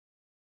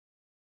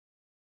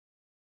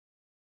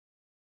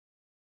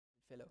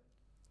Fellow.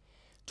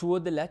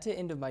 Toward the latter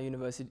end of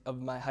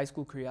my high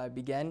school career, I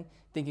began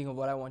thinking of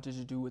what I wanted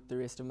to do with the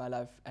rest of my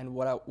life and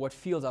what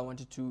fields I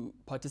wanted to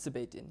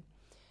participate in.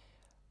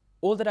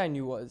 All that I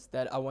knew was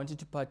that I wanted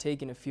to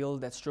partake in a field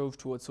that strove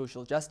towards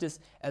social justice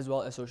as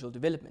well as social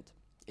development.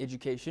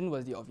 Education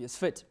was the obvious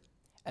fit.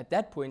 At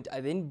that point, I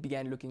then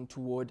began looking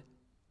toward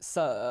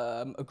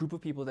a group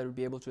of people that would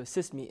be able to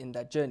assist me in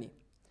that journey.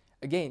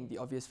 Again, the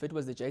obvious fit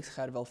was the JGF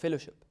Candidate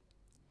Fellowship.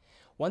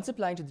 Once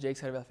applying to the JGF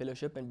Candidate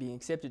Fellowship and being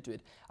accepted to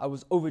it, I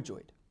was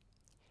overjoyed.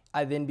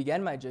 I then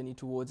began my journey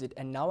towards it,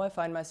 and now I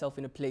find myself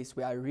in a place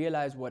where I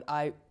realize what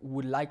I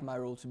would like my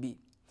role to be.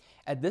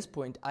 At this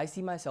point, I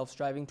see myself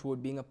striving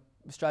toward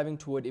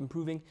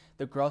improving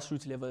the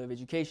grassroots level of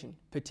education,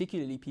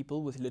 particularly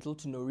people with little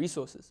to no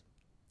resources.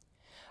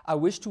 I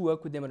wish to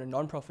work with them on a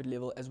non-profit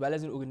level as well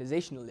as an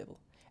organizational level,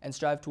 and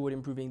strive toward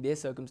improving their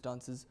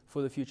circumstances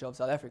for the future of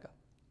South Africa.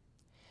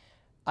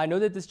 I know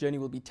that this journey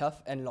will be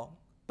tough and long,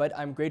 but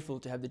I'm grateful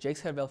to have the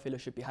JGF Candidate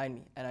Fellowship behind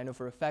me, and I know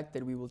for a fact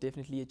that we will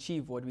definitely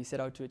achieve what we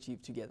set out to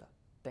achieve together.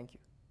 Thank you.